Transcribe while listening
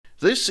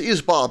This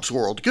is Bob's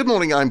World. Good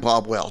morning, I'm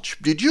Bob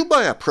Welch. Did you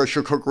buy a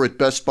pressure cooker at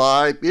Best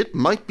Buy? It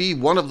might be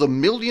one of the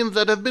million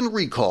that have been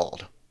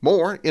recalled.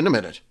 More in a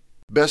minute.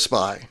 Best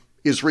Buy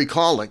is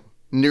recalling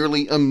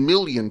nearly 1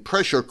 million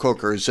pressure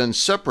cookers and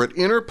separate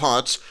inner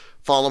pots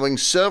following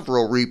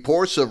several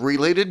reports of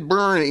related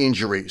burn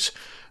injuries.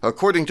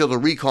 According to the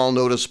recall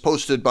notice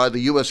posted by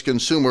the U.S.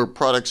 Consumer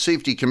Product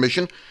Safety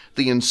Commission,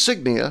 the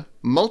Insignia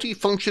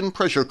multifunction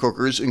pressure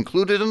cookers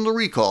included in the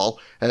recall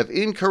have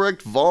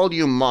incorrect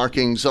volume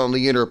markings on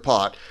the inner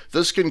pot.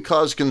 This can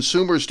cause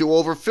consumers to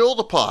overfill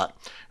the pot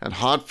and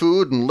hot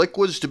food and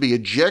liquids to be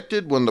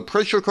ejected when the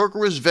pressure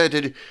cooker is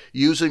vented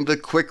using the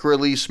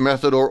quick-release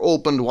method or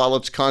opened while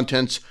its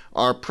contents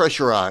are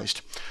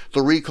pressurized.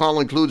 The recall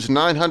includes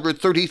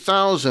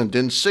 930,000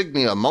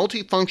 Insignia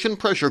multifunction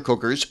pressure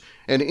cookers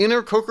and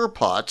inner cooker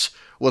pots,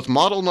 with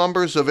model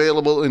numbers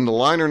available in the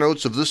liner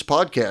notes of this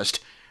podcast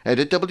and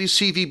at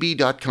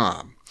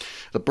WCVB.com.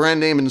 The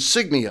brand name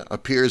Insignia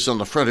appears on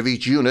the front of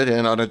each unit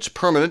and on its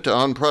permanent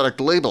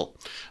on-product label.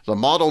 The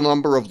model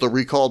number of the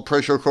recalled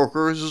pressure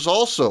cookers is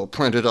also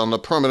printed on the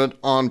permanent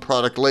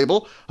on-product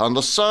label on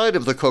the side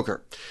of the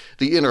cooker.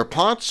 The inner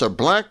pots are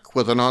black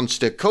with a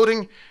non-stick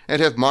coating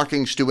and have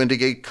markings to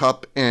indicate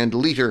cup and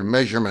liter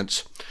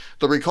measurements.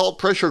 The recalled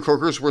pressure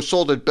cookers were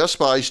sold at Best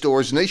Buy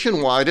stores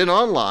nationwide and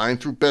online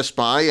through Best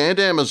Buy and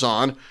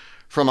Amazon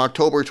from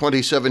October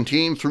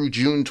 2017 through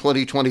June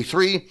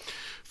 2023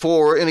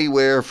 for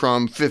anywhere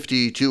from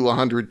 $50 to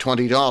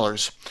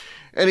 $120.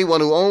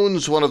 Anyone who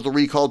owns one of the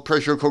recalled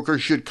pressure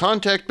cookers should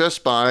contact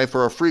Best Buy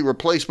for a free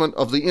replacement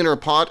of the inner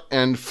pot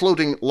and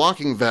floating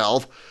locking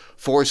valve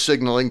for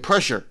signaling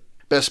pressure.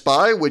 Best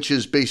Buy, which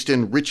is based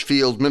in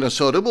Richfield,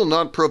 Minnesota, will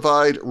not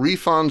provide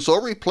refunds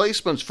or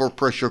replacements for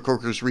pressure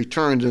cookers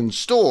returned in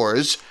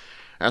stores.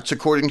 That's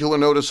according to a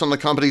notice on the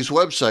company's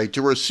website.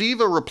 To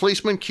receive a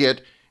replacement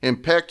kit,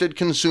 impacted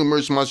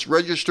consumers must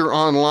register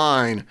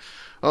online.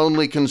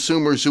 Only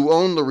consumers who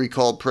own the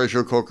recalled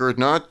pressure cooker,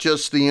 not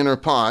just the inner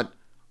pot,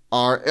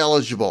 are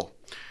eligible.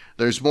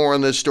 There's more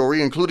on this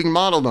story, including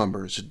model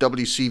numbers at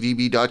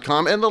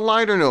WCVB.com and the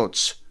liner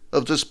notes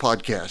of this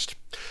podcast.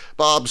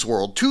 Bob's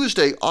World,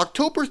 Tuesday,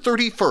 October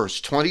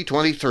 31st,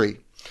 2023.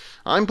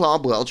 I'm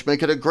Bob Welch.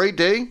 Make it a great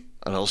day,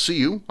 and I'll see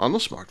you on the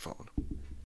smartphone.